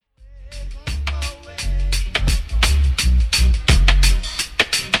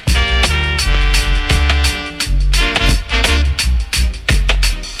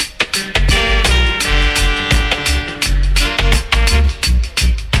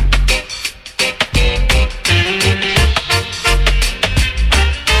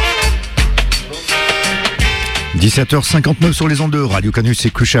17h59 sur les ondes de Radio Canus,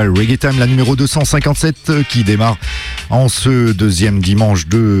 c'est Crucial Reggae Time, la numéro 257 qui démarre en ce deuxième dimanche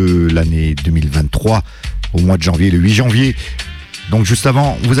de l'année 2023 au mois de janvier, le 8 janvier. Donc juste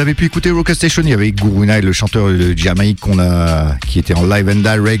avant, vous avez pu écouter Roca Station, il y avait Guru Nile, le chanteur de Jamaïque qui était en live and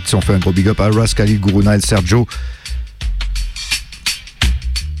direct. On fait un gros big up à Ras, Khalil, Guru Nile, Sergio.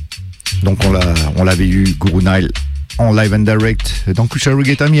 Donc on l'avait eu, Guru Nile, en live and direct dans Crucial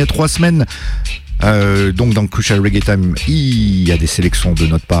Reggae Time il y a 3 semaines. Donc dans Crucial Reggae Time, il y a des sélections de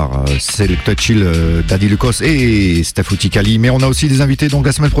notre part, Selecta Chill, Daddy Lucas et Steph Utikali, mais on a aussi des invités. Donc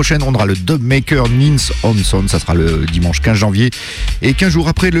la semaine prochaine on aura le Dubmaker Nins Onson, ça sera le dimanche 15 janvier, et 15 jours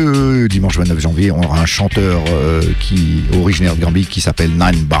après, le dimanche 29 janvier, on aura un chanteur originaire de Gambie qui s'appelle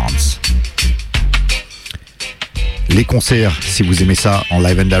Nine Barnes. Les concerts, si vous aimez ça, en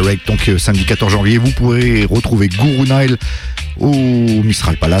live and direct, donc samedi 14 janvier, vous pourrez retrouver Guru Nile au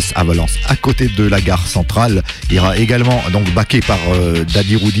Mistral Palace à Valence, à côté de la gare centrale. Il y aura également, donc backé par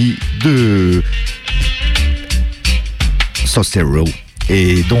Daddy Rudy de Sostero,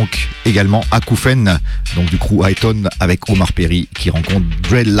 et donc également à Koufen, donc du crew Highton avec Omar Perry qui rencontre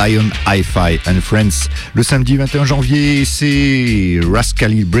Dread Lion, Hi-Fi and Friends. Le samedi 21 janvier, c'est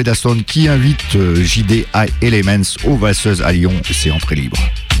Rascali Bredaston qui invite JD High Elements aux Valseuses à Lyon, et c'est entrée libre.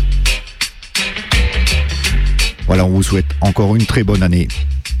 Voilà, on vous souhaite encore une très bonne année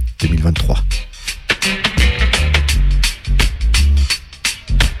 2023.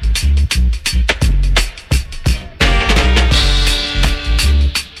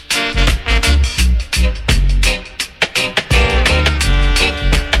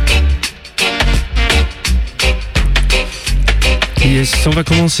 Yes, on va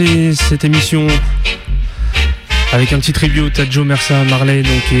commencer cette émission avec un petit tribute à Joe Mersa Marley,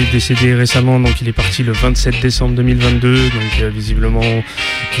 donc, qui est décédé récemment. Donc il est parti le 27 décembre 2022, donc visiblement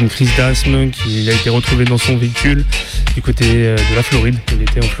une crise d'asthme, qu'il a été retrouvé dans son véhicule du côté de la Floride. Il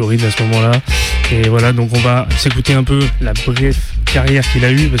était en Floride à ce moment-là, et voilà, donc on va s'écouter un peu la brève carrière qu'il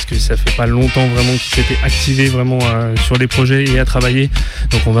a eue, parce que ça fait pas longtemps vraiment qu'il s'était activé vraiment sur des projets et à travailler.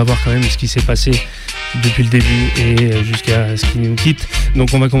 Donc on va voir quand même ce qui s'est passé depuis le début et jusqu'à ce qu'il nous quitte.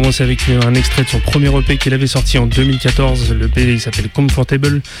 Donc on va commencer avec un extrait de son premier EP qu'il avait sorti en 2014. Le EP il s'appelle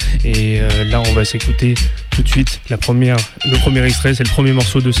Comfortable, et là on va s'écouter tout de suite le premier extrait. C'est le premier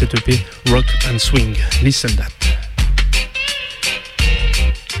morceau de cet EP, Rock and Swing. Listen that.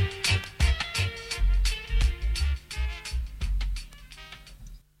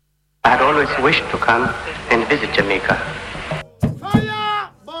 I had always wished to come and visit Jamaica.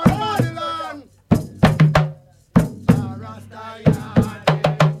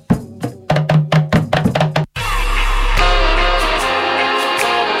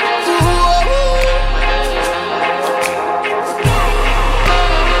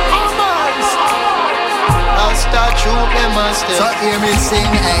 So hear me sing,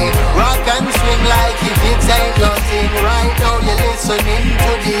 hey, rock and swing like if it ain't nothing. Right now you're listening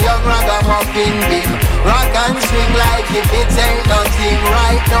to the young ragamuffin beam. Rock and swing like if it ain't nothing.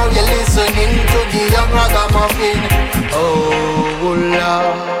 Right now you're listening to the young ragamuffin. Oh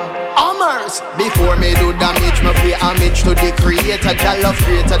Lord. Before me do damage, me pay homage to the creator. Jah love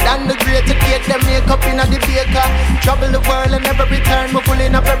greater than the greater. Get them makeup in a the baker. Trouble the world and never return. Me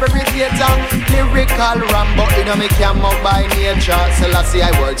pulling up every theater. Lyrical Rambo in a me camo by nature. Selassie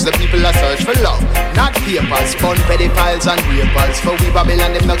I words, the people are search for love, not papers. Fun pedophiles and rapers. For we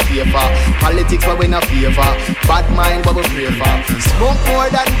Babylon them no care for. Politics but we no favor. Bad mind but we pray for. Smoke more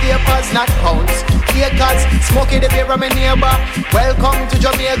than vapors, not pounds. Acres, smoking the beer of my neighbor. Welcome to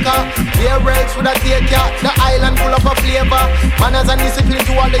Jamaica. Where else would I take ya? The island full of a flavor. Manners and discipline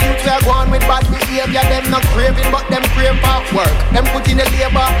to all the youth we are going with bad behavior. Them not craving but them crave for work. Them put in the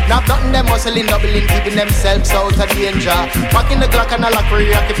labor. Not nothing them hustling, doubling, keeping themselves out of danger. Back in the Glock and a lock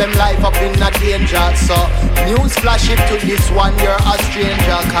career, keep them life up in a danger. So news flash it to this one, you're a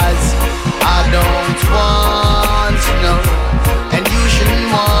stranger. Cause I don't want to know, and you shouldn't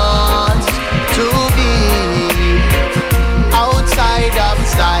want to be outside of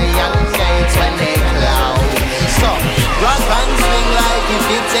Zion gates when they cloud. So rock and swing like if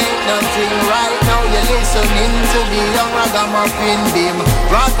it ain't nothing. Right now you're listening to the young ragamuffin beam.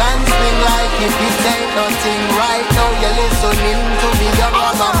 Rock and swing like if it ain't nothing. Right now you're listening to the young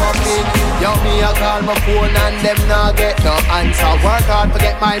ragamuffin. Yo, me a call my phone and them nah get no answer. Work hard to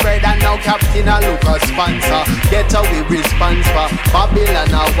get my bread and now Captain a look a sponsor. Get a we response for Babylon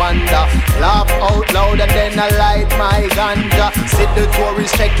a wonder. Laugh out loud and then I light my ganja. See the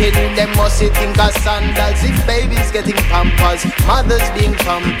tourists checking in, them must think of sandals. If babies getting pampers, mothers being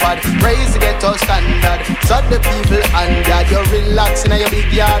pampered, raise the ghetto standard. So the people and God, you're relaxing in your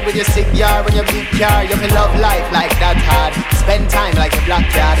big yard with your cigar and your big car. You can love life like that hard. Spend time like a black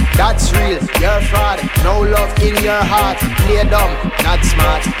cat. That's real, you're a fraud. No love in your heart. Play dumb, not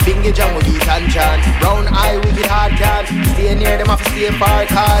smart. Bingy jam with beat and chant. Brown eye, wicked hard cat. Stay near them, have to stay far,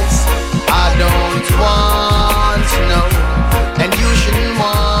 cause I don't want to know, and you shouldn't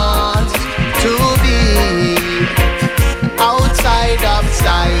want to be outside of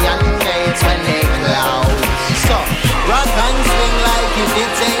Zion gates when they close. So, rock and swing like if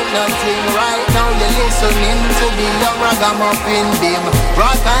it ain't nothing. Right now you're listening to the young ragamuffin beam.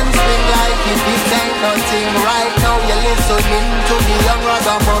 Rock and swing like if it ain't nothing. Right now you're listening to the young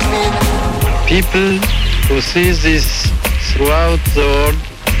ragamuffin. People who see this throughout the world.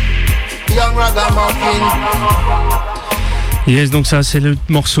 Young ragamuffin. Yes, donc ça c'est le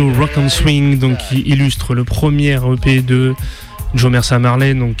morceau Rock and Swing, donc qui illustre le premier EP de Joe Mersa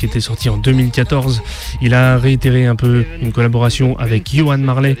Marley, donc qui était sorti en 2014. Il a réitéré un peu une collaboration avec Johan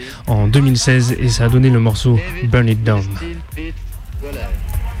Marley en 2016 et ça a donné le morceau Burn It Down.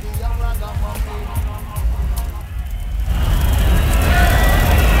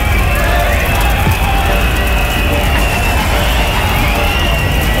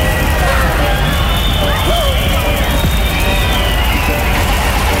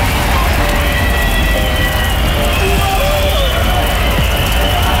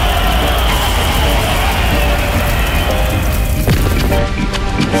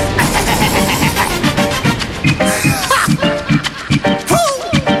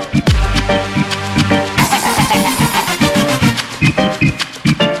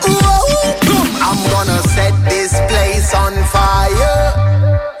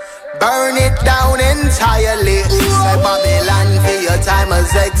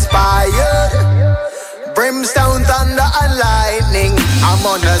 Expired. Brimstone, thunder and lightning. I'm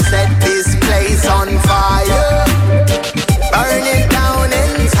gonna set this place on fire. Burn it down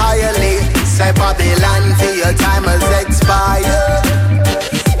entirely. Say Babylon, for your time has expired.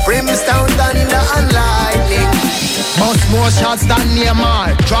 Brimstone, thunder and lightning. Bust more shots than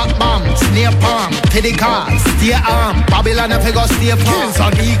Neymar. Drop bombs, near palm, to the cars, stay arm. Babylon if you go stay farm. Kills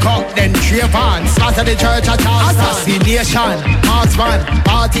on E-Cup, then Trayvon. Slaughter the church at Charleston. Assassination, marksman,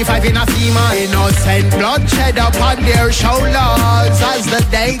 45 in a FEMA. Innocent bloodshed upon their shoulders. As the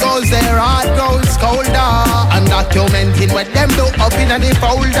day goes, their heart grows colder. And documenting what them do up in the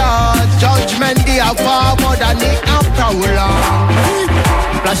folders. Judgment, they are far more than the prowler.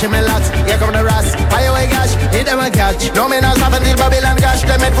 Flashing my lots, here come the rats. Fire away gash, hit them a catch. No man has happened till Babylon gash.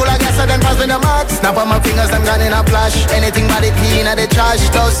 Them head full of gas and then pass me the marks. Snap on my fingers, them gone in a flash. Anything but it clean at the trash.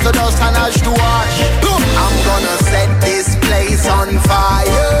 Dust to dust and ash to wash. I'm gonna set this place on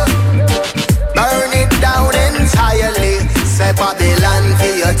fire. Burn it down entirely. Say Babylon,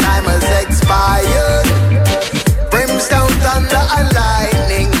 for your time has expired. Brimstone, thunder and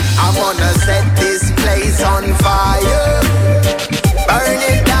lightning. I'm gonna set this place on fire. Burn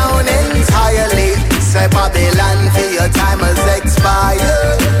it down entirely. Say Babylon, for your time has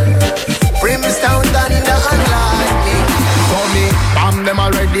expired. Brimstone, thunder and lightning. For me, bomb them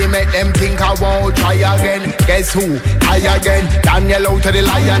already, make them think I won't try again. Guess who? I again. Daniel out to the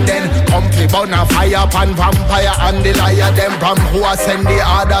lion then. Comfy burn a fire pan vampire and the liar them. From who I send the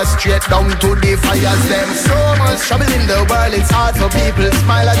others straight down to the fires them. So much trouble in the world, it's hard for people to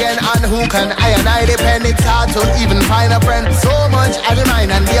smile again. And who can I depend? It's hard to even find a friend. So much I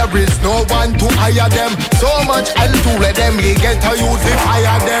remind and there is no one to hire them. So much I'll to let them, we get to use the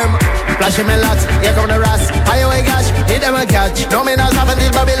fire them. Flashing my lots, here come the rats. Fire away gash, hit them a catch. No man has happened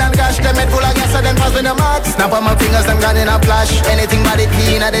till Babylon gash. Them head full of gas and then pass me the marks. Snap on my fingers, them gone in a flash. Anything but it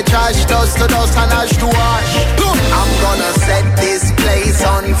clean at the trash. Dust to dust and ash to wash. I'm gonna set this place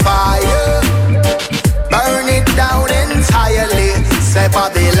on fire. Burn it down entirely. Say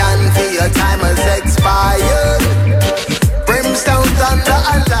Babylon, for your time has expired. Brimstone, thunder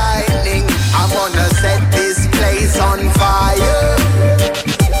and lightning. I'm gonna set this place on fire.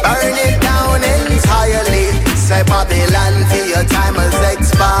 Burn it down entirely. Say Babylon, for your time has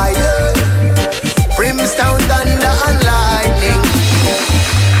expired. Brimstone, thunder and lightning.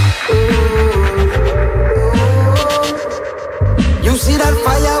 You see that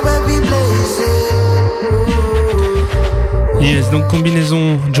fire where we blaze. Yes, donc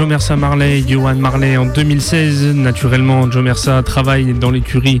combinaison Joe Mersa Marley, Johan Marley en 2016. Naturellement, Joe Mersa travaille dans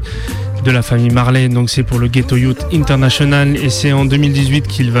l'écurie de la famille Marley, donc c'est pour le Ghetto Youth International et c'est en 2018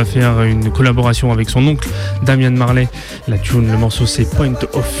 qu'il va faire une collaboration avec son oncle Damian Marley. La tune, le morceau c'est Point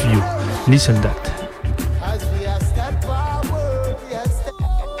of View. Listen that.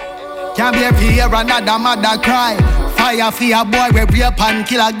 Can't be a fear, another mother cry. Fire for a boy, we rape and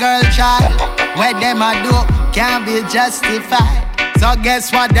kill a girl child. Where them a do? can't be justified. So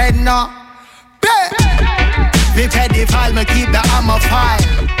guess what they know? Be pedophile, me keep the hammer file.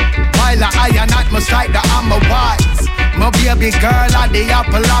 While the iron not must strike the hammer wise. My baby girl at the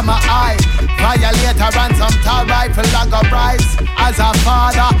apple of my eye. Violator and some tall rifle like a price. As a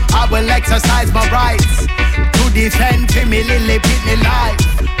father, I will exercise my rights to defend me lily pitney life.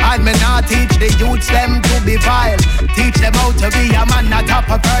 And me not teach the youths them to be vile. Teach them how to be a man, not a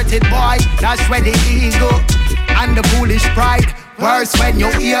perverted boy. That's where the ego and the foolish pride. Worse when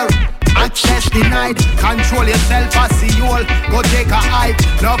you hear access denied. Control yourself as the old. Go take a hike.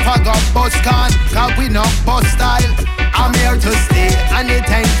 No fuck up bus can, cause we no bus style. I'm here to stay and it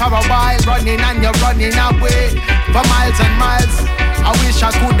ain't for a while. Running and you're running away for miles and miles. I wish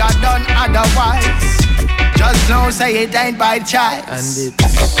I could have done otherwise. Just know say it ain't by choice. And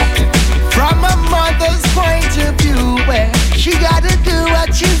it's from a mother's point of view, where she gotta do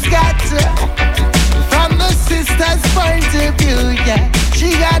what she's got to. From the sister's point of view, yeah,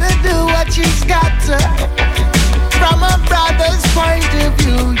 she gotta do what she's got to. From a brother's point of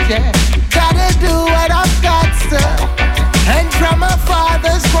view, yeah, gotta do what I've got to. And from a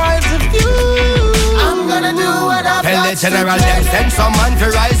father's point of view, I'm gonna do what I've got to. Tell the general them send some man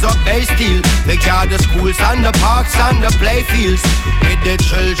to rise up they steal. They guard the schools and the parks and the playfields. With the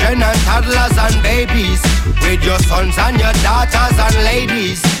children and toddlers and babies. With your sons and your daughters and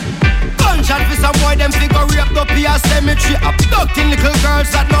ladies. Gunshot for some boy, them figure raped up here cemetery. Abducting little girls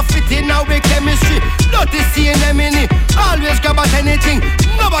that not fit in our chemistry. Dirty seeing them in it, always grab at anything.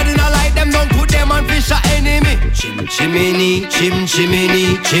 Nobody not like them, don't put them on fish or enemy. Chim chimney, chim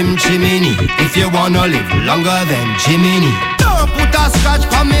chimney, chim chimney. If you wanna live longer than Jiminy, don't put a scratch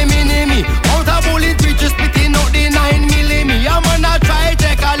for me, mini. Out a bullet, we just spitting out the 9mm. I'm gonna try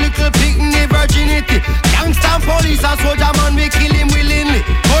take a little picnic virginity. Gangsta police and soldier man, we kill him willingly.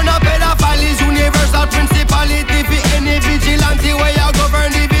 Gonna pedophile is universal principality. For any vigilante where you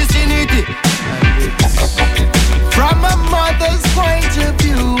govern the vicinity. From a mother's point of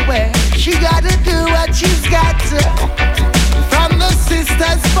view, where she gotta do what she's got to. From the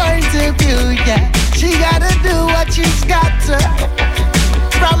sister's point of view, yeah, she gotta do what she's got to.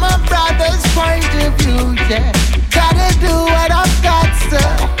 From a brother's point of view, yeah, gotta do what I've got to.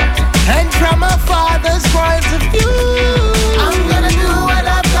 And from a father's point of view, I'm gonna do what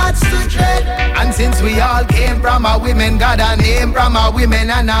I've got to dread. And since we all came from a women, got a name from a women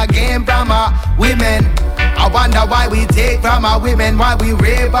and a game from a women. I wonder why we take from our women, why we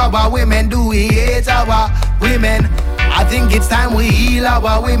rape our women, do we hate our women? I think it's time we heal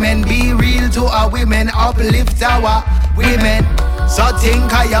our women, be real to our women, uplift our women. So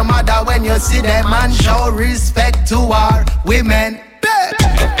think of your mother when you see them and show respect to our women.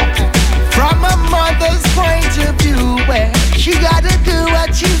 From a mother's point of view, where she gotta do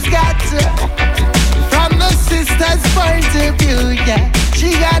what she's got to. From the sister's point of view, yeah,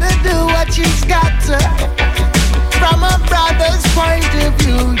 she gotta do what she's got to. From a brother's point of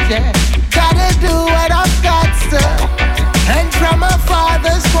view, yeah, gotta do what I've got to. And from a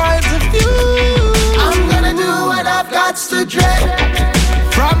father's point of view, I'm gonna do what I've got to dread.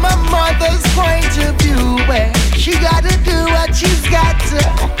 From a mother's point of view, where she gotta do what she's got to.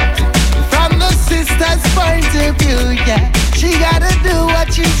 From the sister's point of view, yeah, she gotta do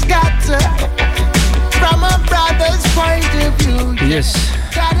what she's got to. From a brother's point of view, yeah. Yes.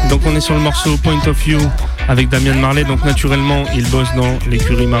 Donc on est sur le morceau Point of View avec Damian Marley. Donc naturellement il bosse dans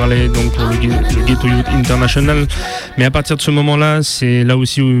l'écurie Marley, donc pour le Ghetto Youth International. Mais à partir de ce moment-là, c'est là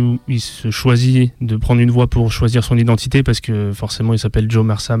aussi où il se choisit de prendre une voix pour choisir son identité, parce que forcément il s'appelle Joe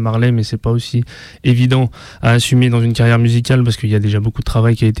Mersa Marley, mais c'est pas aussi évident à assumer dans une carrière musicale parce qu'il y a déjà beaucoup de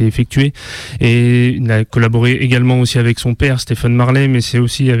travail qui a été effectué. Et il a collaboré également aussi avec son père Stephen Marley, mais c'est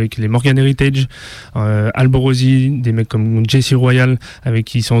aussi avec les Morgan Heritage, Alborosie, des mecs comme Jesse Royal avec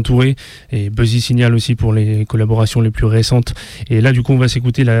qui il s'est entouré, et Buzzy Signal aussi pour les collaborations les plus récentes. Et là du coup on va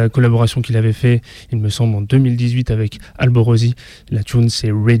s'écouter la collaboration qu'il avait fait, il me semble en 2018 avec Alborosie. La tune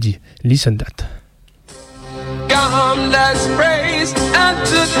c'est Ready. Listen that. Come, let's praise and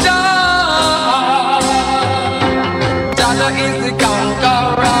to God. Dada is the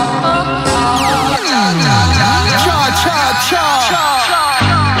conqueror.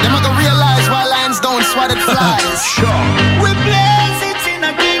 Them are gonna realize why lions don't swat at flies. We blaze it in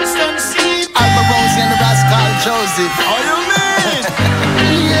a Kingston City. Alborosie and the Rascal Joseph. Oh, you mean?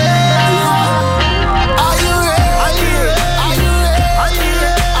 Yeah. Are you ready? Are you ready? Are you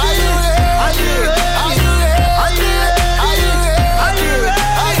ready? Are you ready? Are you ready? Are you ready? Are you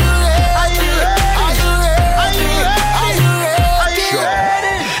ready? Are you ready? Are you ready? Are you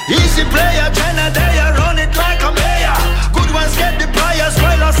ready? Easy player, China, they run it like a mayor. Good ones get the priors,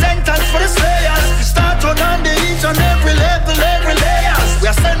 while a sentence for the slayers. Start on the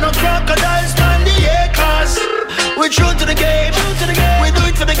true to the game. We do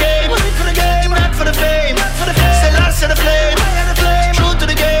it for the game. Not for the fame. Still lost in the flame. True to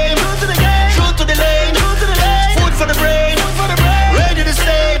the game. True to the lane. Food for the brain. Ready to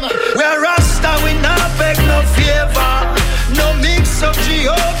same. We are Rasta, we not beg no favor. No mix of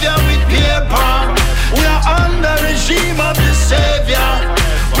Jehovah with paper. We are under regime of the Savior.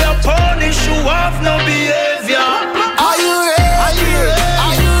 We are punished who have no behavior. Are you ready? Are you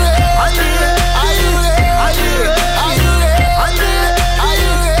ready? Are you ready? Are you ready? Are you ready? Are you ready? Are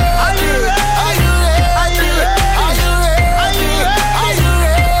you ready? Are you ready? Are you ready? Are you ready? Are you ready? Are you ready? Are you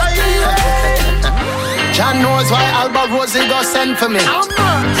ready? Are you ready? John knows why Alba Rosie got sent for me.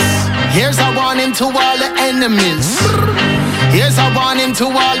 Here's a warning to all the enemies. Here's a warning to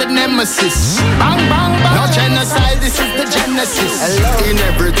all the nemesis. Bang, bang, bang. No genocide, this is the genesis. Hello. In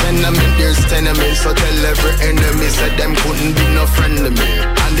every tenement there's tenements. So tell every enemy said them couldn't be no friend to me.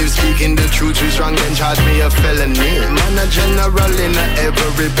 And if speaking the truth is wrong, then charge me a felony. Man a general in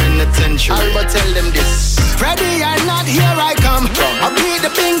every penitentiary. I'll tell them this. Ready or not, here I come. I'll beat the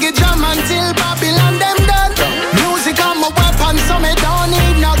bingy drum until Babylon them done. Music on my weapon, so me don't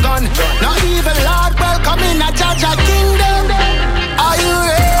need no gun. No evil Lord, welcome in a Jaja kingdom. Are you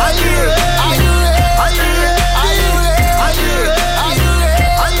ready? Are you ready? Are you ready? Are you ready? Are you ready? Are you ready?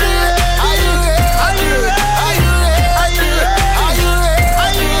 Are you ready? Are you ready? Are you ready? Are you ready? Are you ready? Are you ready? Are you ready?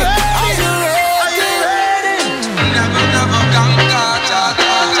 Are you ready? Are you ready? Never, never conquer.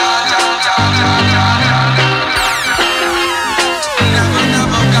 Never,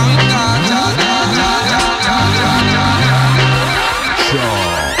 never conquer.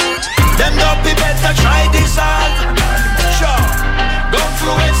 Them dopey better try this out. Sure. Don't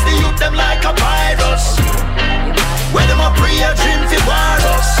influence the youth them like a virus. When them a pray a dream fi war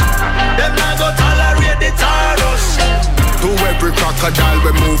us, them not go tolerate the Taurus. To every crocodile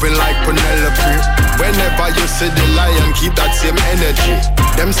we're moving like Penelope. Whenever you see the lion, keep that same energy.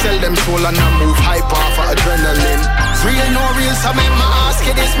 Them sell them soul and I move hyper for adrenaline. Real no real, so make my ask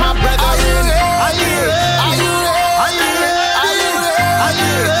it, it's my brother. Are you ready? Are you ready? Are you ready? Are you ready? Are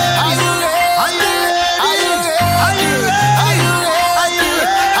you ready? Are you ready? Are you ready? Are you ready? Are you ready?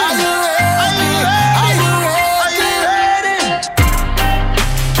 Are you ready? Are you ready? Are you ready? Are you ready? Are you ready?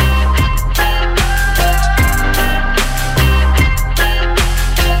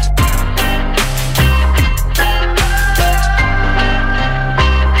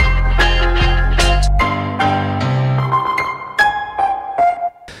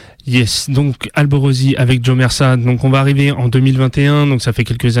 Yes, donc Alborosie avec Joe Mersa. Donc on va arriver en 2021, donc ça fait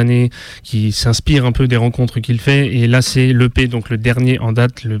quelques années qu'il s'inspire un peu des rencontres qu'il fait, et là c'est l'EP, donc le dernier en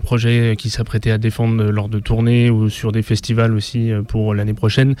date, le projet qui s'apprêtait à défendre lors de tournées ou sur des festivals aussi pour l'année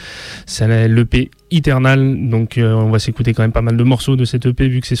prochaine. C'est l'EP Eternal, donc on va s'écouter quand même pas mal de morceaux de cette EP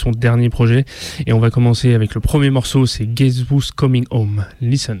vu que c'est son dernier projet, et on va commencer avec le premier morceau, c'est Guess Who's Coming Home.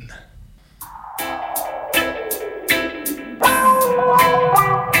 Listen.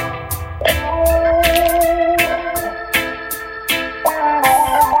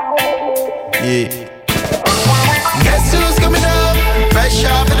 Yeah. Guess who's coming up? Fresh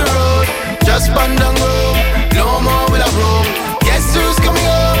off of the road, just bun down road, no more will I roam. Guess who's coming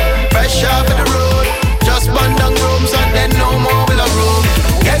up? Fresh off of the road, just bun down rooms and then no more will I roam.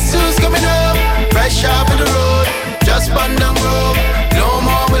 Guess who's coming up? Fresh off of the road, just bun down road, no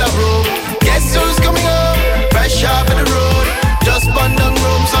more will I roam. Guess who's coming up? Fresh off of the road, just bun down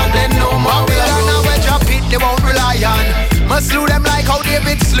rooms and then no more will I roam. Now when drop it, they won't rely on. Must slew them like how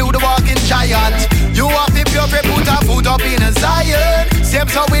David slew the walking giant. You have to pure put a foot up in a Zion. Same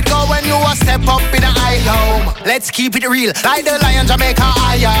so it go when you a step up in a high home. Let's keep it real, like the lion Jamaica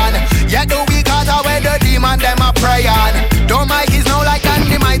iron. Yet the weak heart are where the demon them a pray on. Don't my kids know like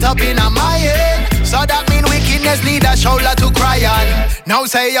dynamite up in a my head. So that mean wickedness need a shoulder to cry on. Now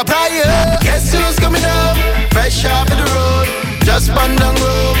say a prayer. Guess who's coming up? Fresh off of the road, just bun down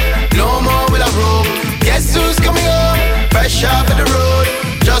road, no more will I roam. Guess who's coming up? Fresh off of the road,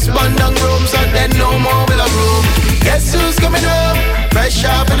 just bun down rooms and then no more will I roam. Guess who's coming up? Fresh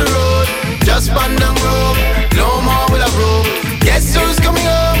off of the road, just bun down road, no more will I roam. Guess who's coming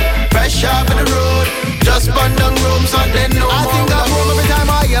up? Fresh off of the road, just bun down rooms and then no more. I think I'm home every time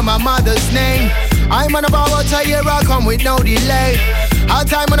I hear my mother's name. I'm on about a year I come with no delay. Our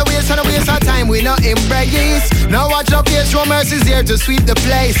time on the waste and a waste our time we not embrace. Now watch up here, show mercy's here to sweep the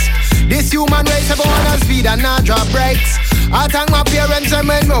place. This human race everyone has speed and not drop brakes. I thank my parents and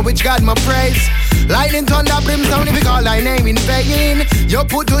men know which God my praise. Lightning, thunder, brimstone, if you call thy name in vain. You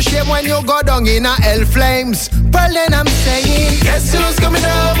put to shame when you go down in a hell flames. Well then I'm saying, guess who's coming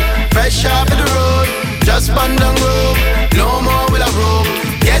up? Fresh off of the road, just bun down road, no more will I roam.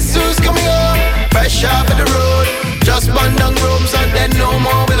 Guess who's coming up? Fresh off of the road,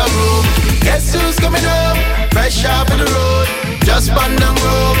 down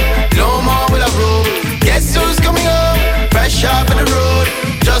room, no more will I roam. Guess who's coming home? Fresh off of the road.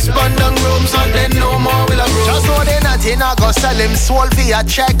 Just burn down rooms and then no more will I roam. Just know they nothing, I go sell him soul via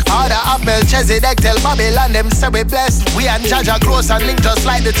check. Order of Melchizedek, tell Babylon them say we blessed. We and Jaja close and link just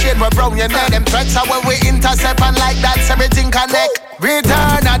like the chain we're brown your neck. Them threats are when we intercept and like that's everything connect.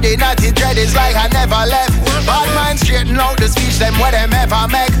 Return of the naughty dread is like I never left. Bad mind straighten out the speech them where them ever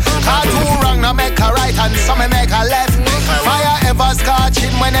make. Cause two wrong no make a right and some make a left. Fire ever scorching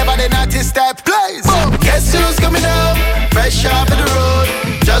whenever the naughty step. Please. Guess who's coming up? Fresh off of the road.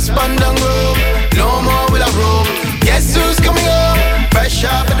 Just burn down room, no more will I roam. Guess who's coming up? Fresh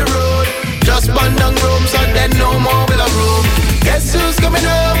off of the road. Just burn down rooms and then no more will I roam. Guess who's coming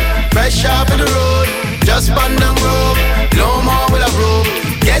up? Fresh off of the road. Just burn down room, no more will I roam.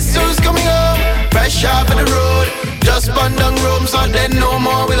 Guess who's coming up? Fresh off of the road. Just burn down rooms and then no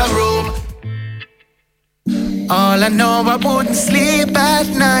more will I roam. All I know, I wouldn't sleep at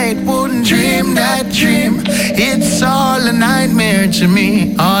night, wouldn't dream that dream. It's all a nightmare to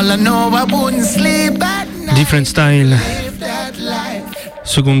me. All I know, I wouldn't sleep at night. Different Style.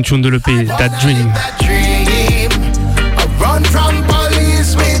 Seconde tune de l'EP, That Dream. Run from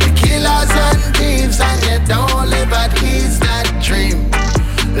police with killers and thieves, and you don't live at ease, that dream.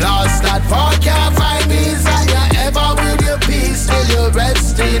 Lost that far, can't find peace, and you ever with your peace till you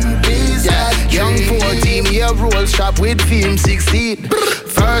rest in peace. Yeah, young 14-year-old shop with film 16.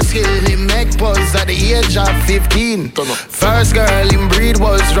 First kill him make buzz at the age of 15. First girl him breed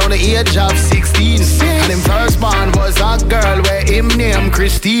was round the age of 16. And him first born was a girl where him named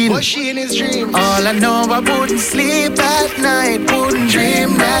Christine. Was she in his dreams? All I know, I wouldn't sleep at night, wouldn't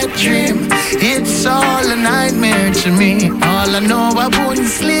dream that dream. It's all a nightmare to me. All I know, I wouldn't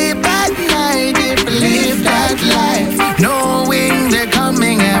sleep at night if I live that life, knowing they're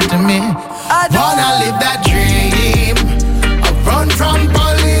coming after me. I wanna live that dream. I run from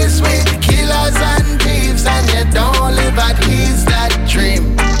police with killers and thieves, and you don't live at ease, that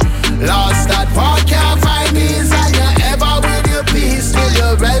dream. Lost that far, can't find peace, and you ever with your peace till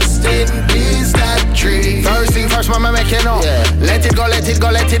you rest in peace, that dream. First thing first, mama make you know. Yeah. Let it go, let it go,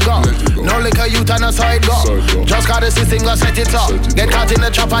 let it go. No liquor youth and no side go. Just got the system, go set it up. Get caught in the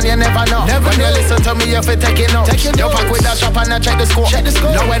trap and you never know. When you listen to me, you fi take it out. You pack with that shop and I check the score.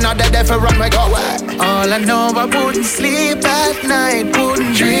 No, we're not dead, for run, we go. All I know, I wouldn't sleep at night,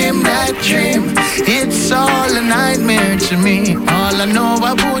 wouldn't dream that dream. It's all a nightmare to me. All I know,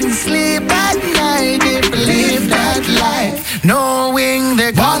 I wouldn't sleep at night if I live that life, knowing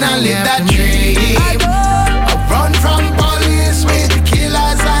they're gonna live that dream. I run from police with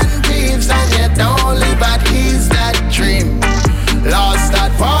killers and thieves, and you don't live at ease, that dream. Lost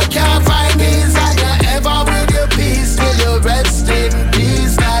that far, can't find peace, and you ever with your peace till you rest in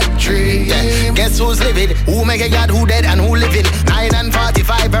peace, that dream. Yeah. Guess who's living? Who make a God, who dead and who living? 9 and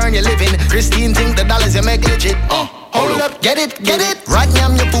 45 earn you living. Christine think the dollars you make legit. Hold up, get it, get it. Rat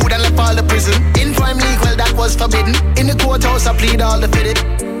yam your food and left all the prison. Inform leak, well that was forbidden. In the courthouse I plead all the fitted.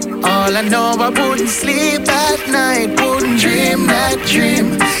 All I know, I wouldn't sleep at night, wouldn't dream that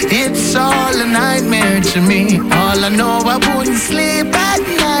dream. It's all a nightmare to me. All I know, I wouldn't sleep at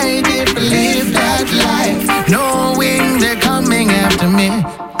night if I live that life, knowing they're coming after me.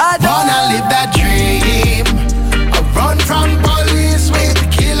 I wanna live that dream. I run from police with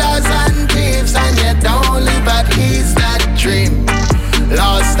killers and thieves, and you don't live at ease, that dream.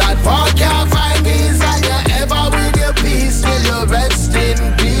 Lost that far, can't find peace, and you ever with your peace till you rest in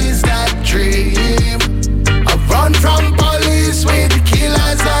peace, that dream. I run from police with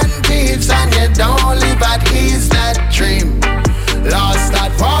killers and thieves, and you don't live at ease, that dream. Lost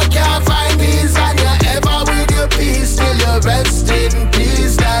that far, can't find peace, and you ever with your peace till you rest in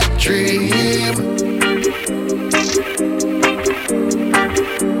peace, that dream.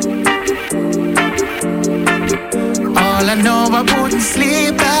 All I know, I wouldn't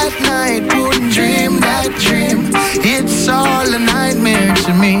sleep at night, wouldn't dream that dream. It's all a nightmare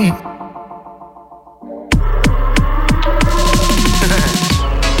to me.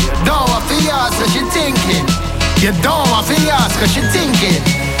 Don't want to ask what she thinking. You don't want to ask what she thinking.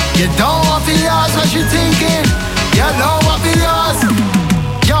 You don't want to ask what she thinking. You don't want to ask.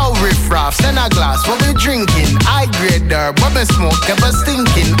 Yo, riff-raff, send a glass, what we drinking? I grade herb, what me smoke, ever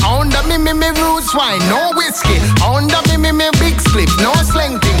stinking. Under me roots wine, no whiskey. Under me big split, no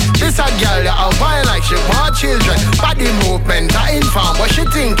slanking. This a girl that I wine like she want children. Body movement, I inform what she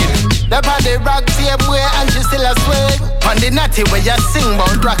thinking. The body rock same way and she still a swing. On the natty where you sing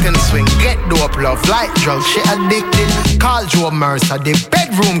about rock and swing. Get dope love like drugs, she addicted. Call Joe Mercer, the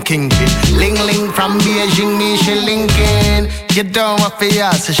bedroom kingpin. Ling ling from Beijing, me she linking. You don't want to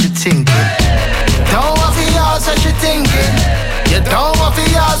ask what she thinking. Don't want to ask what she thinking. You don't want to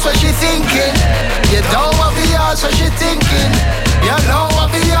ask what she thinking. You don't want to ask what she thinking. You don't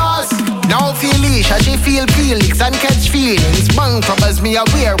want to ask. Now feel Isha, she feel Felix and catch feelings. Bang troubles me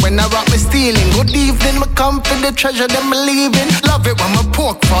aware when I rock me stealing. Good evening, me come for the treasure them me leaving. Love it when me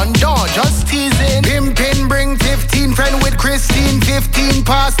poke fun door, just teasing. Pimpin' bring 15, friend with Christine. 15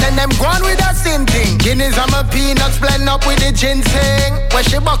 past and them gone with a sin thing. Guineas and my peanuts blend up with the ginseng. When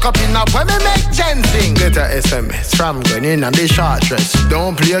she buck up in up when me make ginseng. Get a SMS from Gwenin and the short dress.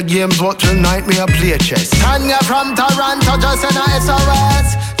 Don't play games but tonight me a play chess. Tanya from Toronto just send a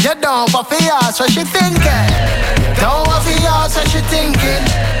SOS. You don't want to ask what she thinking. You don't want to ask what she thinking.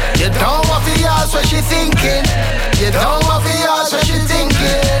 You don't want to ask what she thinking. You don't want to ask what she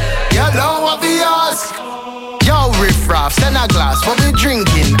thinking. You don't want to ask. Yo, riff-raff, send a glass, what we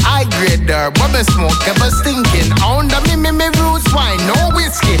drinking? I grade there, but me smoke, never stinking. Under me roots wine, no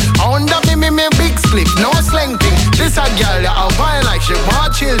whiskey. Under me big split, no slanking. This a girl that a wine like she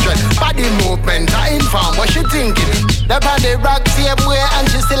want children. Body movement, I inform what she thinking. The body rock same way and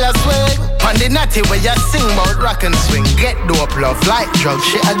she still a swing. On the natty where you sing about rock and swing. Get dope love like drugs,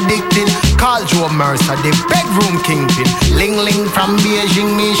 she addicted. Call Joe Mercer, the bedroom kingpin. Ling ling from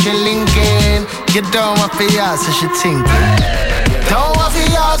Beijing, me she linking. You don't want to ask what she thinking. Don't want to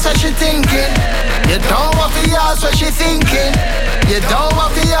ask what she thinking. You don't want to ask what she thinking. You don't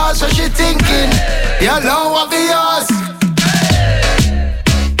want to ask what she thinking. You don't want to ask.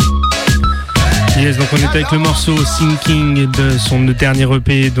 Yes, donc on était avec le morceau Thinking de son dernier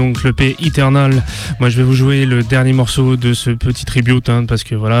EP, donc l'EP Eternal. Moi je vais vous jouer le dernier morceau de ce petit tribute, parce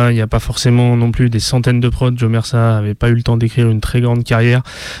que voilà, il n'y a pas forcément non plus des centaines de prods. Joe Mersa avait pas eu le temps d'écrire une très grande carrière,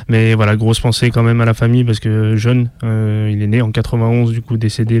 mais voilà, grosse pensée quand même à la famille, parce que jeune, il est né en 91, du coup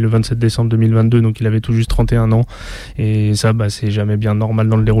décédé le 27 décembre 2022, donc il avait tout juste 31 ans, et ça c'est jamais bien normal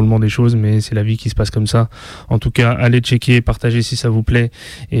dans le déroulement des choses, mais c'est la vie qui se passe comme ça. En tout cas, allez checker, partagez si ça vous plaît,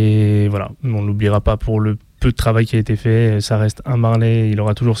 et voilà, on l'oubliera pas pour le peu de travail qui a été fait. Ça reste un Marley, il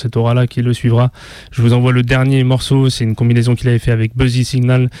aura toujours cette aura là qui le suivra. Je vous envoie le dernier morceau, c'est une combinaison qu'il avait fait avec Buzzy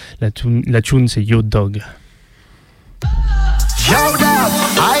Signal. La tune c'est Yo Dog. Yo dog,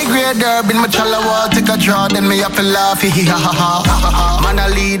 I grade herb in my chalawa, take a draw, then me up and laugh, ha ha ha. Man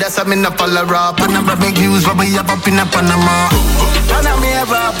a lead, that's a me no follow up, and I'm big news, but we have up in a Panama.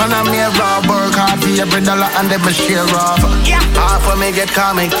 Panamera, work hard for every dollar and then me share off. Half of me get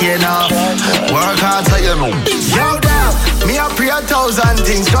comic enough, work hard so you know. Yo dog, me a pray 1,000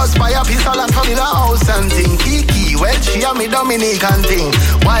 things, just buy a piece of land from in a house and thing. Kiki, well she a me Dominican thing,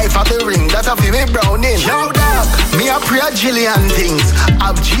 wife of the ring, that's a fi me browning. Yo dog, me a pray a jillion things.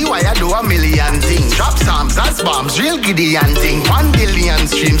 Up G, why I do a million things. Drop psalms, that's bombs, real Gideon thing. 1 billion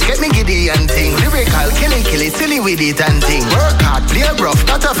streams, get me Gideon thing. Lyrical, killy, silly with it and thing. Work hard, play rough,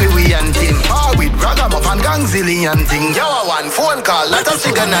 not a fi and thing. Power with ragamuffin, gangzillion thing. Yo, a one phone call, not a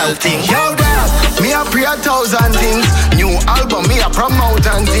signal thing. Yo, dad, me a pray 1,000 things. New album, me a promote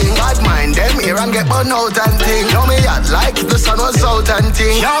and thing. Bad mind them here and get burn out and thing. Know me hot like the sun was out and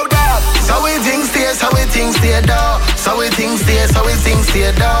thing. Yo, dad, so we things stay, so we things stay down. So we things stay, so we things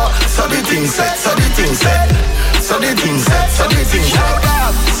stay down. So the things set, so the things set. So the things set, so the things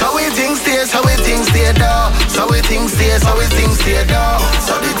set. So we things stay, so we things stay down. So we things stay, so we things stay down.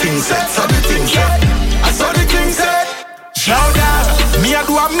 So the things set, so the things set. I saw the things set. Shout out, me a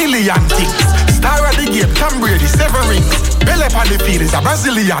do a million things. Star of the game, Tom Brady, 7 rings. Belly on the field is a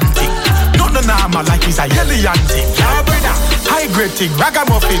Brazilian thing. Not the normal like it's a alien thing. Yeah, brother, high grade thing,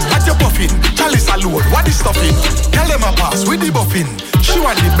 ragamuffin, what you puffin? Chalice alone, what is stuffing? Tell them a pass with the buffin. She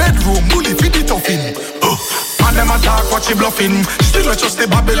want the bedroom, bully fit it toughin. And them a talk what she bluffing. Still a just the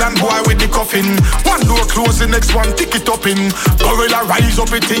Babylon boy with the coffin. One door close, the next one tick it up in. Gorilla rise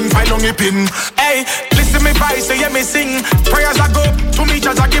up a thing, find on a pin. Hey, listen me voice, say yeah me sing. Prayers I go to me,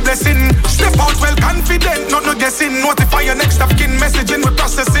 judge I give blessing. Step out well confident, not no guessing. Notify your next of kin, messaging we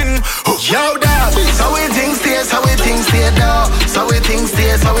processing. Yo dog, so we things stay, so we things stay down. So we things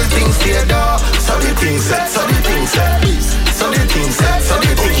stay, so we things stay down. So the things set, so the things set. So the things set, so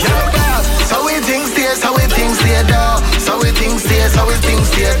the things set. So we things stay, so we things stay down. So we things stay, so we things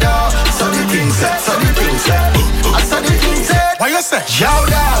stay down. So the things set, so the things set. I saw the things set. What you say? Yo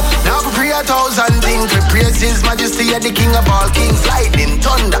dog, now we pray 1,000 things. We praise His Majesty, the King of all kings. Lightning,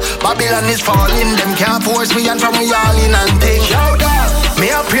 thunder, Babylon is falling. Them can't force me and from we all in and thing. Yo dog. Me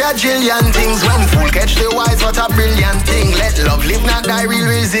a pray a jillion things. When fool catch the wise, what a brilliant thing. Let love live, not die, real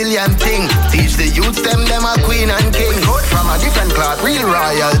resilient thing. Teach the youth them a queen and king. Good from a different cloth, real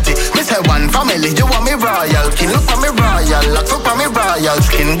royalty. Me say one family, you want me royal. King look for me royal, lock up for me royal.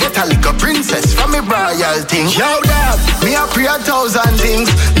 Skin get a little princess from me royal thing. Yo dog, me a pray 1,000 things.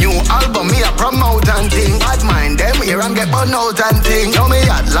 New album, me a promote and thing. Bad mind them here and get burn out and thing. Yo me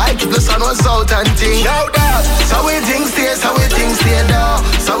hot like if the sun was out and thing. Yo dog, so we think stay, so we think stay though.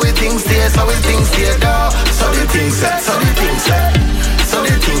 So we think stay, so we think stay though. So the thing set, so the thing set. So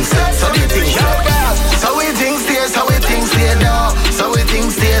the thing set, so the thing set. So we think stay, so we think stay though. So we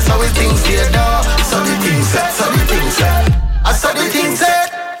think stay, so we think stay though. So the thing set, so the thing set. I saw the thing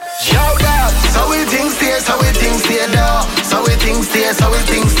set. Yo dog. So we think stay, so we think stay though. So we think stay, so we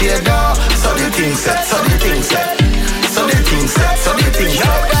think stay though. So the thing set, so the thing set. So the thing set, so the thing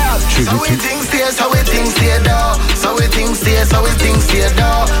set. So we think stay, so we think stay though. So we think stay, so we think stay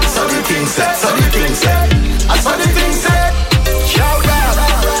though. So the thing set, so the thing set. I saw the thing set. Yo dog.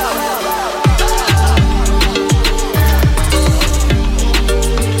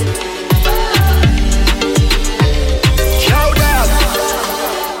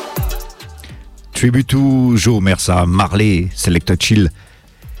 Tribute to Joe Mersa, Marley, Selecta Chill.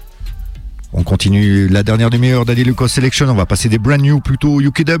 On continue la dernière demi-heure d'Adi Lucas Selection. On va passer des brand new, plutôt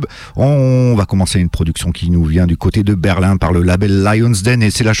UK Dub. On va commencer une production qui nous vient du côté de Berlin par le label Lions Den. Et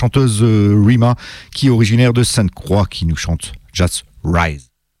c'est la chanteuse Rima, qui est originaire de Sainte-Croix, qui nous chante Just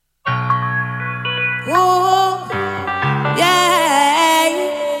Rise. Oh, yeah.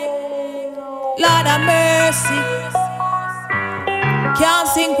 Lord of mercy. Can't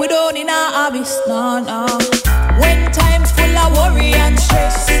sink without in our abyss, no. When times full of worry and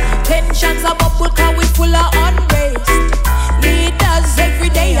stress, tensions are bubble cause we full of unrest. Leaders every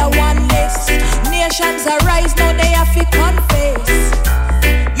day are one less. Nations arise, now they have to confess.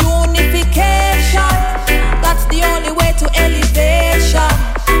 Unification, that's the only way to elevation.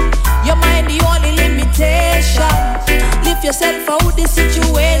 Your mind the only limitation. Lift yourself out the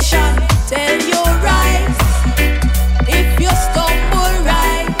situation. Tell you rise. If you stumble,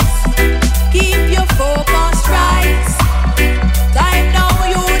 rise. Keep your focus right. Time now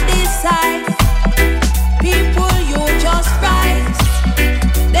you decide. People you just rise.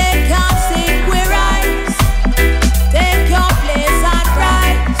 They can't sing we rise. Take your place and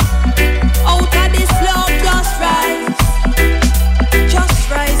rise. Out of this love just rise. Just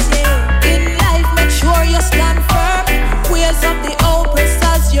rise, yeah. In life make sure you stand firm. Ways of the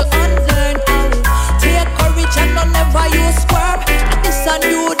oppressors you unlearn. Take courage and don't never you squirm. This a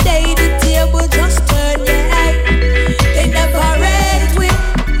new day, the table just turn, yeah. They never end with.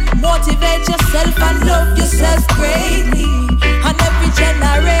 Motivate yourself and love yourself greatly. And every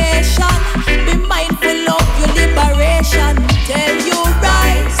generation, be mindful of your liberation. Tell you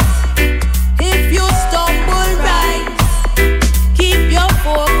rise. If you stumble, rise. Keep your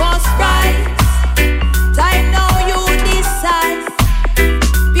focus right. Time now you decide.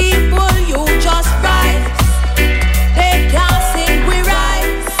 People you just rise. They can't sing we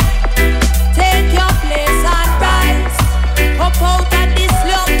rise. Take your place and rise. Up out of this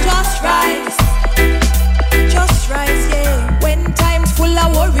slum, just rise. Just rise, yeah. When times full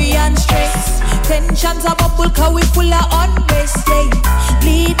of worry and stress, tensions are bubble cause we full of unrest, yeah.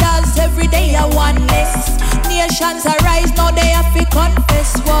 Leaders every day are one less. Nations arise, now they have to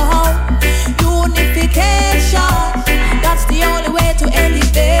confess. Wow. Unification, that's the only way to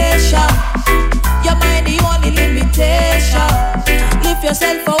elevation. Your mind the only limitation. Lift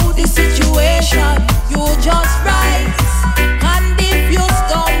yourself out the situation. You just rise. And if you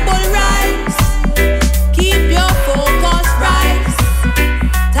stumble, rise. Keep your focus rise.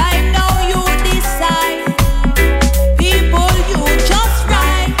 Time now you decide. People you just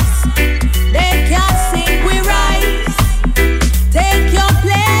rise. They can't sing we rise. Take your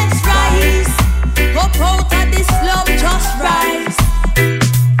place, rise. Up out of this slum, just rise.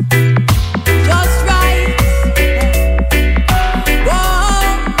 Just rise.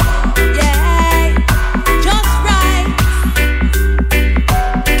 Whoa, yeah. Just rise.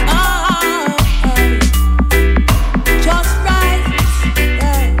 Oh, just rise.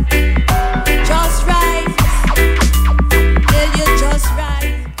 Yeah. Just rise. Tell you just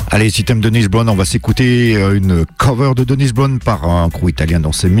rise. Allez, si t'aimes Dennis Brown, on va s'écouter une cover de Dennis Brown par un crew italien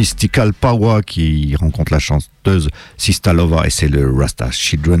dans c'est Mystical Power qui rencontre la chanteuse Sista Lova et c'est le Rasta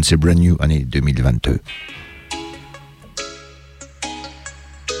Children, c'est brand new, année 2022.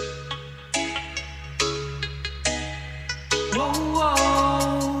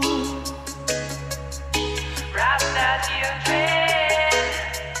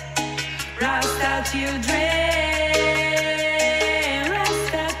 Rasta children,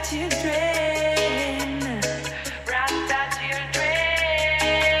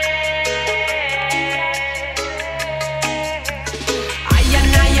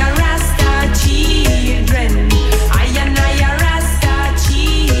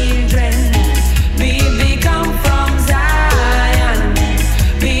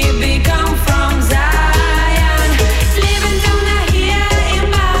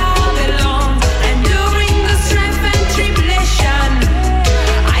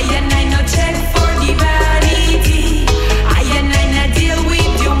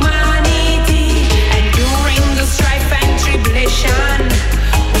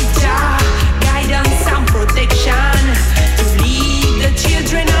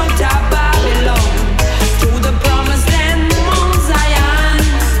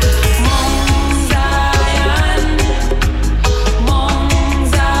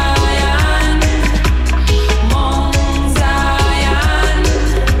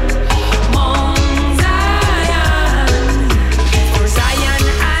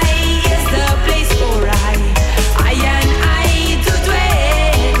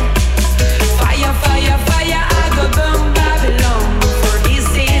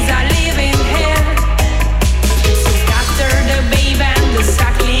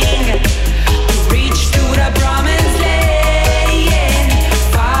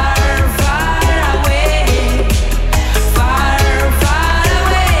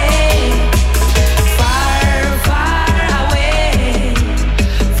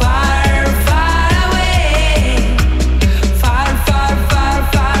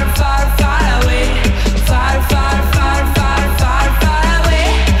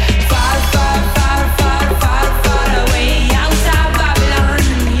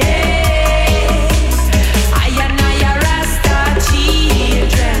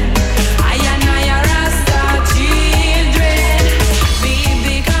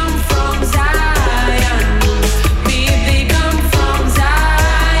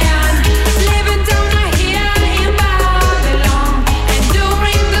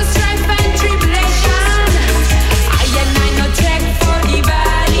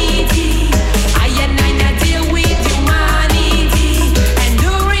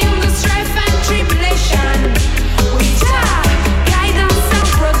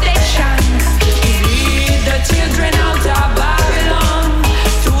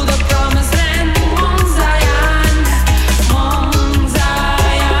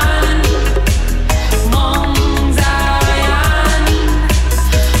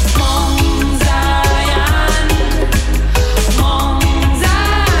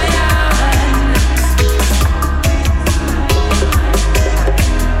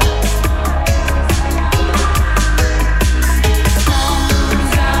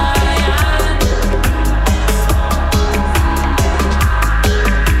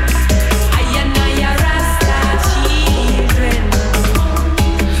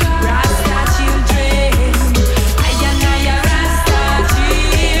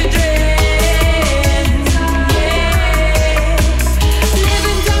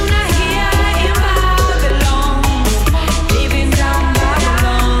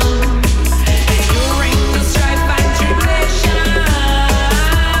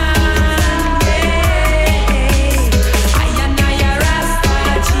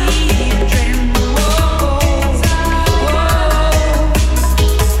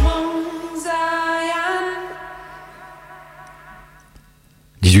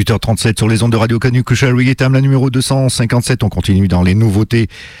 18h37 sur les ondes de Radio Canu, Kushal Reggae Time, la numéro 257. On continue dans les nouveautés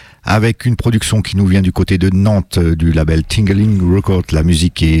avec une production qui nous vient du côté de Nantes, du label Tingling Records. La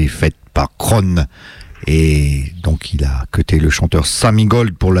musique est faite par Kron. Et donc il a cuté le chanteur Sammy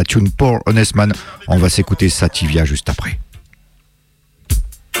Gold pour la tune Poor Honest Man. On va s'écouter Sativia juste après.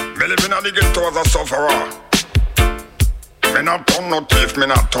 Me living on the ghetto as a sufferer. Me not turn no thief, me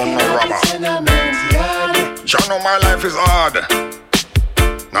not turn no robber. You know my life is hard.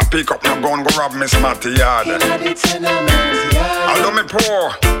 Now pick up no gun, go rob me smarty yard. Although me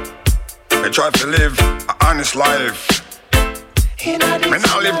poor, me try to live an honest life. Me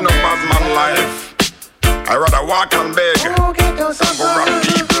not live no bad man life. I rather walk and beg than go rob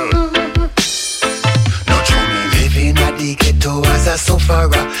people. Not show me living at the ghetto as a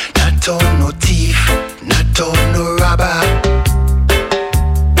sufferer. Not on no thief, not on no robber.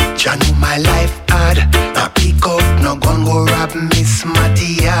 Jah know my life hard. Now pick up no gun, go rob me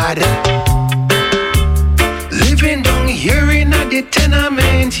smarty yard. Living down here in the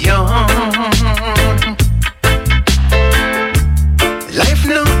tenement yard. Life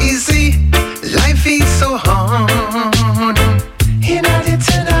no easy. Life is so hard. In the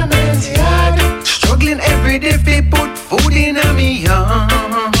tenement yard. Struggling every day to put food in me yard.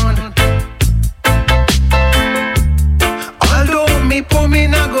 Although me poor, me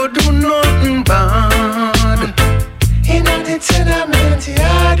not go do nothing bad. In the tenement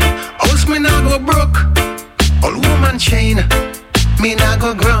yard. House me not go broke. Old woman chain me not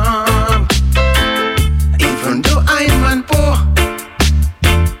go grab. Even though I'm man poor,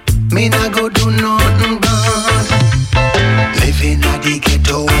 me not go do nothing bad. Living at the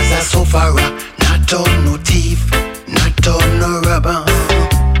ghetto as a sufferer. Not on no thief, not on no robber.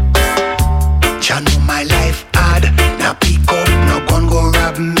 Jah know my life hard. Now pick up no gun, go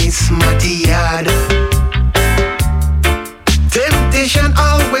rob me smarty yard. Temptation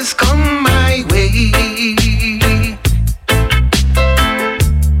always come my way,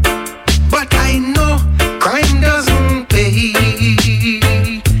 but I know crime doesn't pay.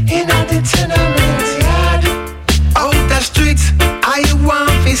 Tenement yard. Out the streets, I want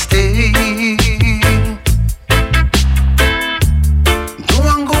to stay. Don't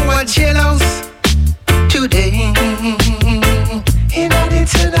want go a jailhouse today. In the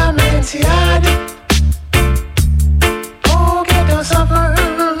tenement yard. Oh, get us suffer.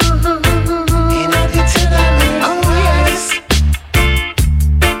 In the tenement. Oh yes.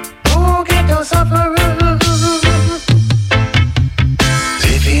 Oh, get us suffer.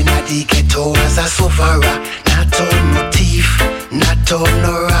 The ghetto as a sufferer. Not on no thief, not on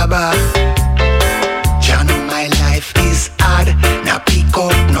no robber. Jah know my life is hard. Now pick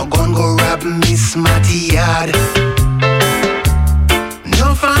up no gun, go rob me smarty yard.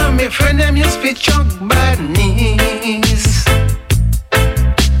 No for me friend them use fi chuck badness.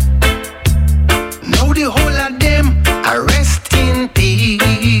 Now the whole of them are rest in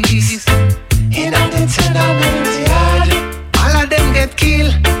peace. In the tenement yard, all of them get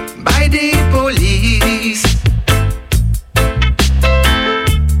killed by the police.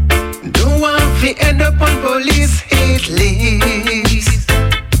 Don't want to end up on police hit list.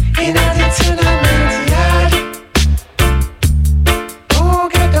 In the tenement yard. Oh,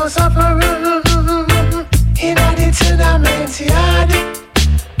 get those sufferers. In the tenement yard.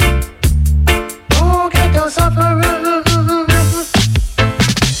 Oh, get those sufferers.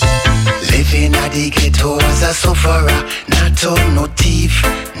 Living at the ghetto as a sufferer. Not on no thief,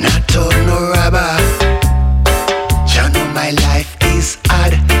 not on no robber. Jah know my life is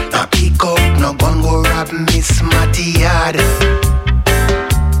hard. Now pick up no gun, go rob me smarty yard.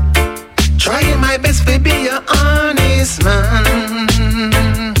 Trying my best to be an honest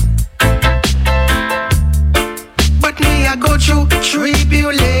man, but me I go through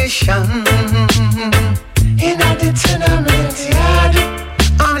tribulation. In the tenement yard.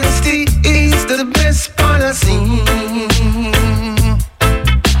 Honesty is the best policy.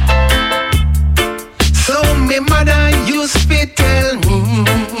 So me mother used to tell me.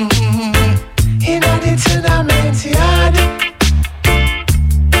 In the tenement yard.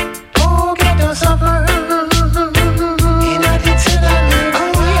 Oh, get those suffer. In the tenement.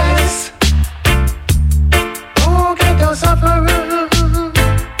 Oh yes. Oh, get those suffer.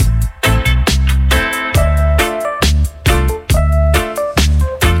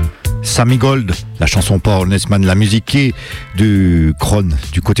 Sammy Gold, la chanson Poor Honest Man, la musique qui est de Kron,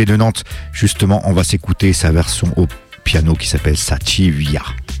 du côté de Nantes. Justement, on va s'écouter sa version au piano qui s'appelle Sativia.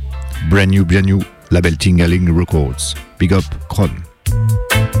 Brand new, label Tingling Records. Big up, Kron.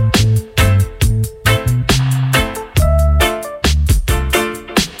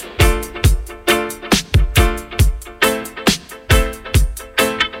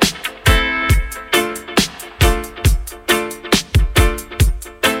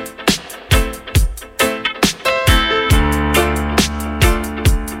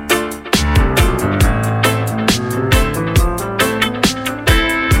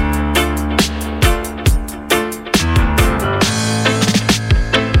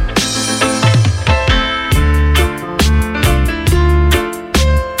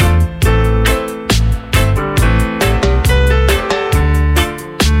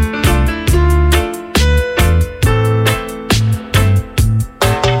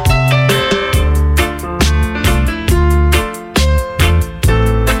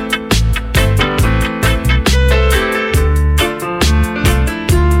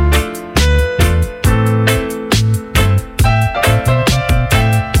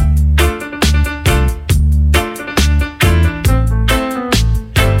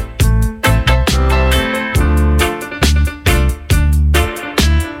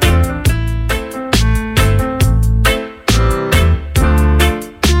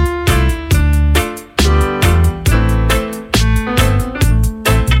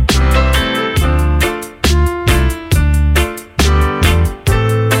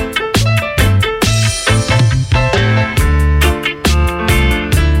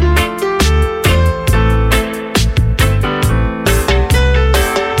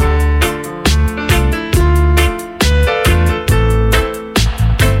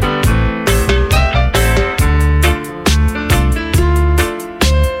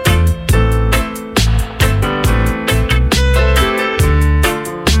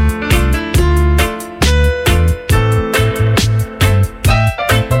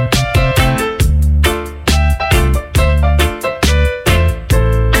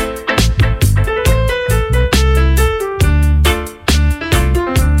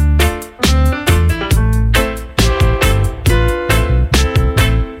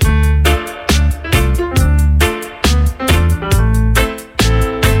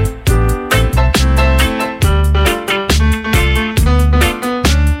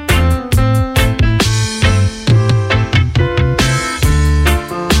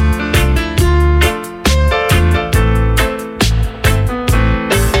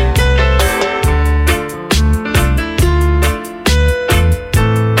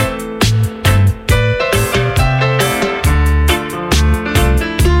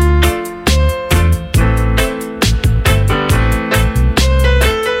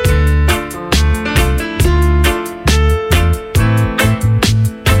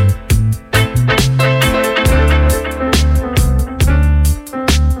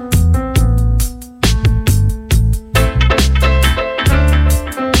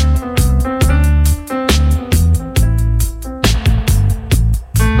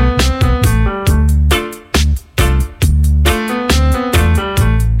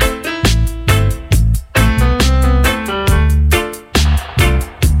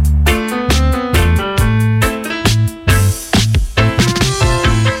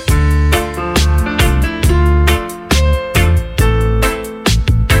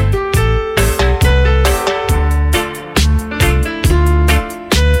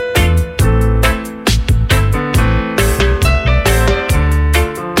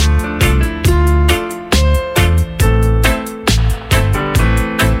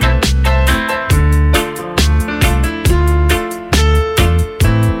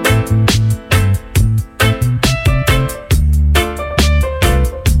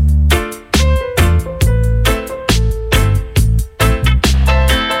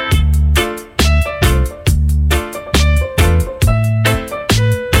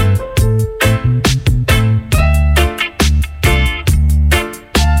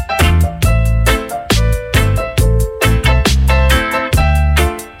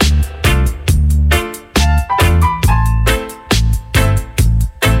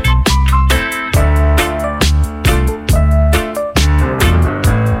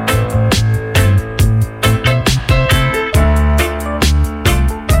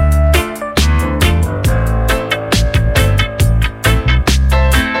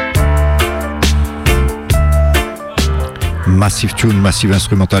 Massive tune, massive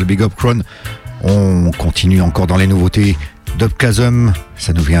instrumental, big up Kron. On continue encore dans les nouveautés. Dub Chasm,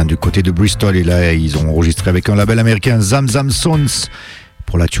 ça nous vient du côté de Bristol et là ils ont enregistré avec un label américain Zam Zam Sounds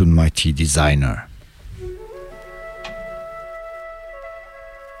pour la tune Mighty Designer.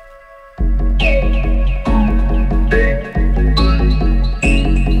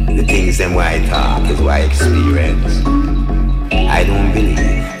 The things them why I talk is why I experience. I don't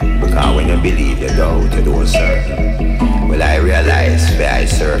believe, because when you believe you doubt, you don't certain. Well I realize where I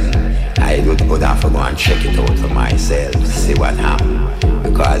certain. I would have to go and check it out for myself, see what happened.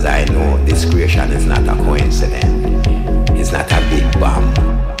 Because I know this creation is not a coincidence. It's not a big bomb.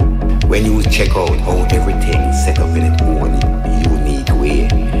 When you check out how everything set up in its own unique way,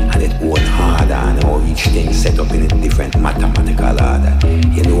 and its own order, and how each thing set up in a different mathematical order,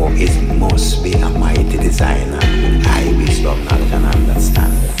 you know it must be a mighty designer with high wisdom, knowledge and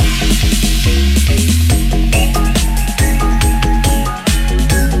understanding.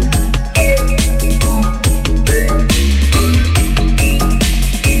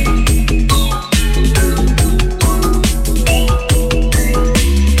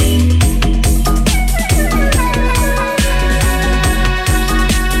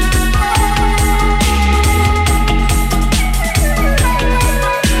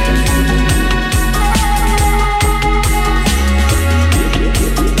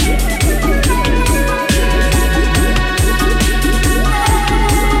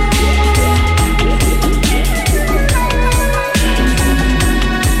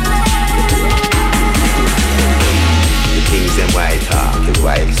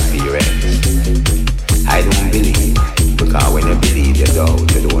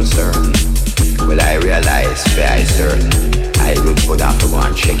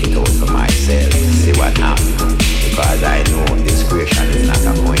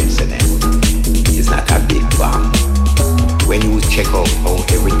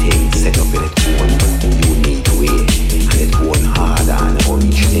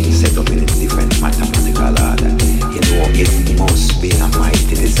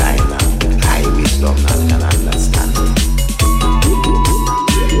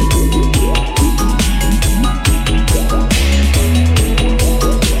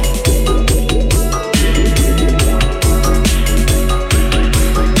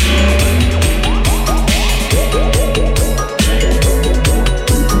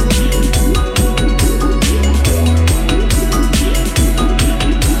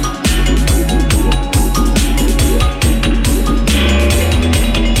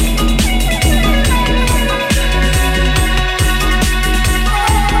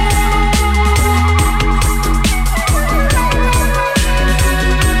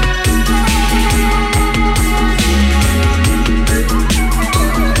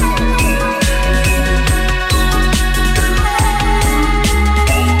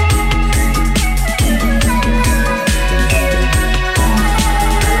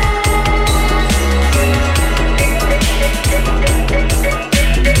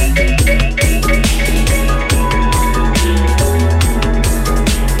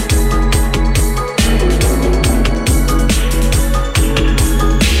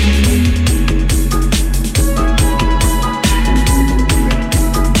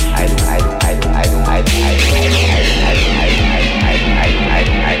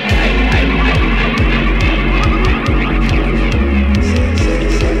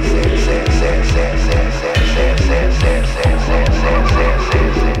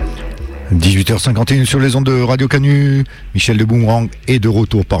 Sur les ondes de Radio Canu, Michel de Boomerang est de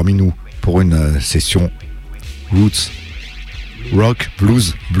retour parmi nous pour une session Roots, Rock,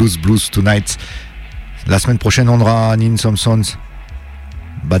 Blues Tonight. La semaine prochaine, on aura Nin Thompson,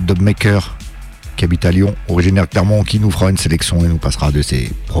 Bad Dub Maker, qui habite à Lyon, originaire de Clermont, qui nous fera une sélection et nous passera de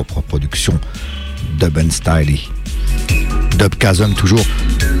ses propres productions Dub and Style. Dub Chasm toujours.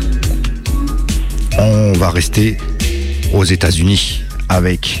 On va rester aux États-Unis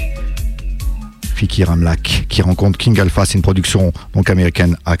avec Fiki Ramlak qui rencontre King Alpha, c'est une production donc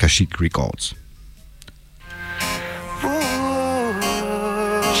américaine Akashic Records.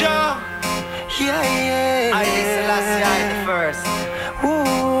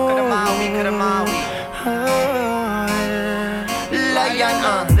 Lion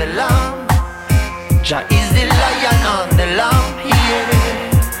on the lamb, Jah is the lion on the lamb, yeah.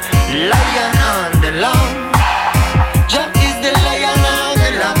 Lion on the lamb, Jah is the lion on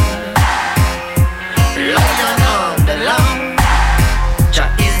the lamb. Lion on the lamb, Jah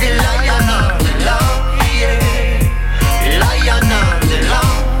is the lion on the lamb, yeah. Lion on the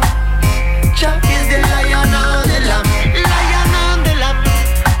lamb, Jah is the lion on the lamb. Lion on the lamb,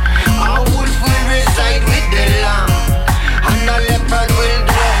 a wolf will reside with the lamb, and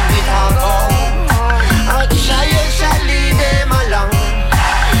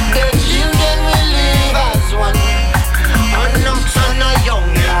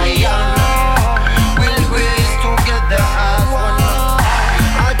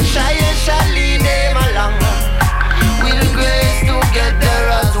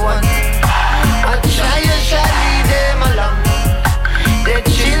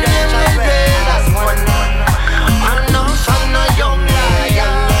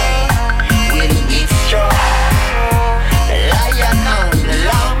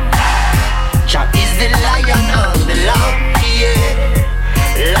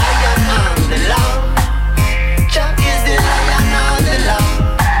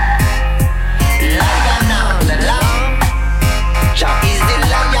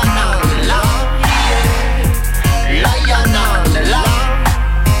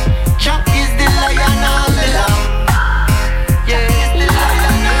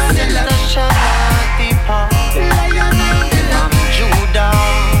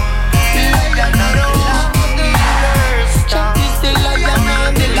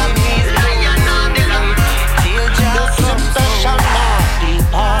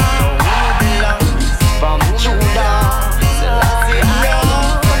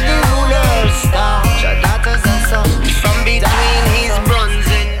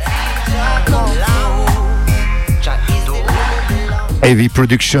Heavy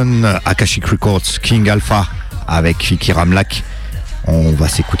Production, Akashic Records, King Alpha avec Fikir Amlak. On va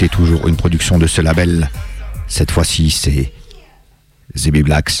s'écouter toujours une production de ce label. Cette fois-ci, c'est ZB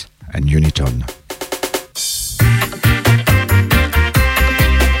Blacks and Uniton.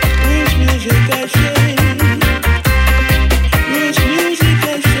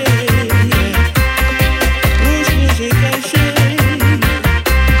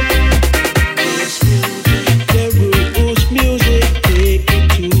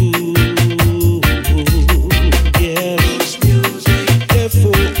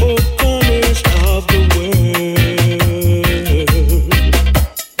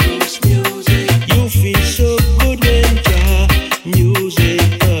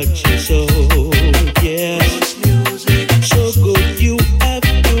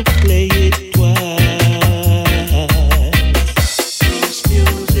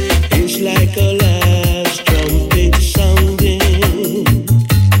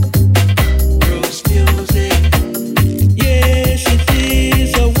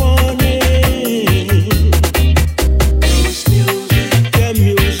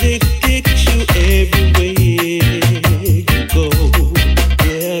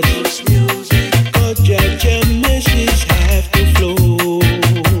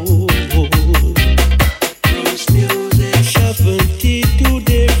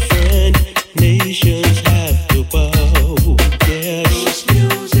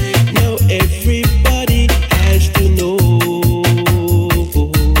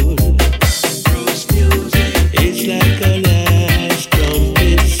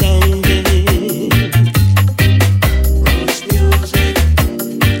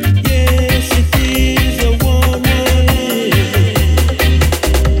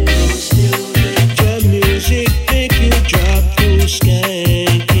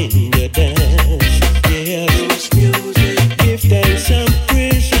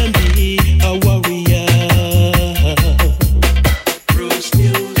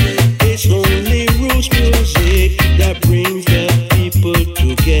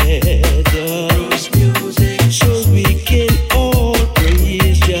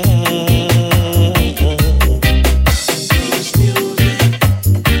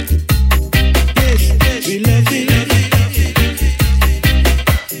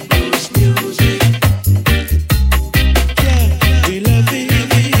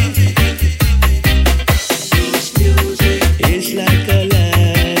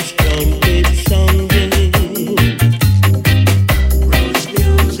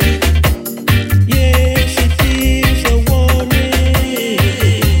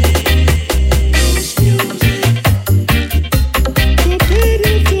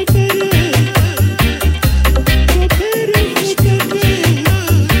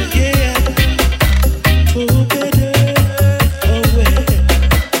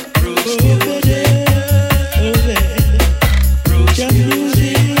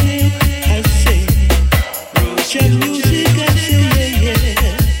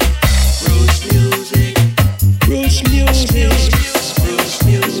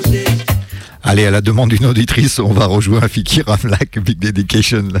 Allez, à la demande d'une auditrice, on va rejouer un Fikir Amlak, Big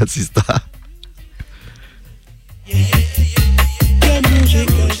Dedication, la Sista.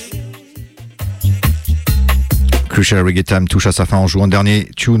 Crucial Reggae Time touche à sa fin. On joue un dernier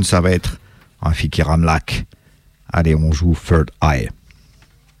tune, ça va être un Fikir Amlak. Allez, on joue Third Eye.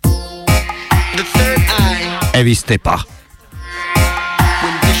 The third eye, Heavy Steppa.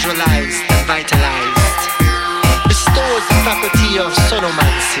 when visualized and vitalized, bestows the faculty of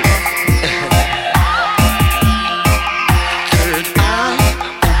sonomancy. Third eye,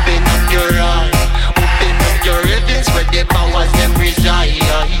 open up your eye, open up your heavens where the powers them reside.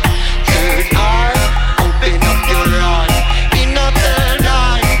 Third eye, open up your eye, in a third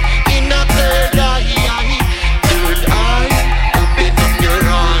eye, in a third eye. Third eye, open up your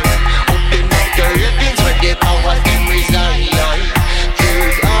eye, open up your heavens where the powers them reside.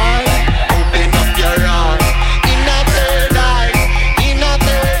 Third eye, open up your eye, in a third eye, in a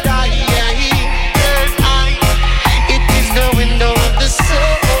third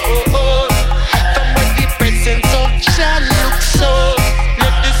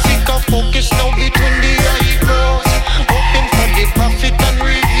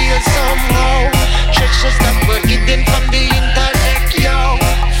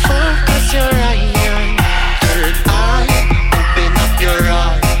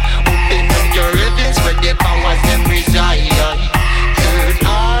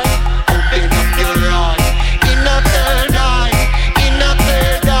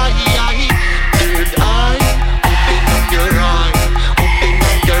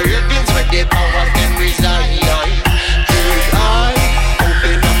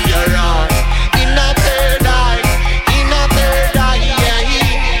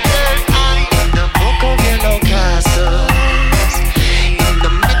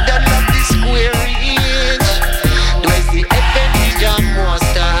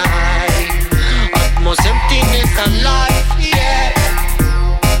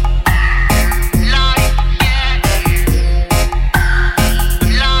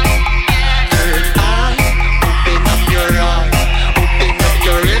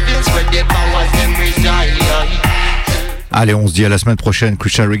Allez, on se dit à la semaine prochaine.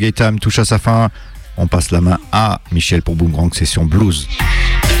 Crucial Reggae Time touche à sa fin. On passe la main à Michel pour Boomerang Session Blues.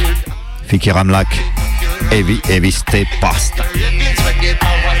 Fiki Ramlak, Heavy Stay Past.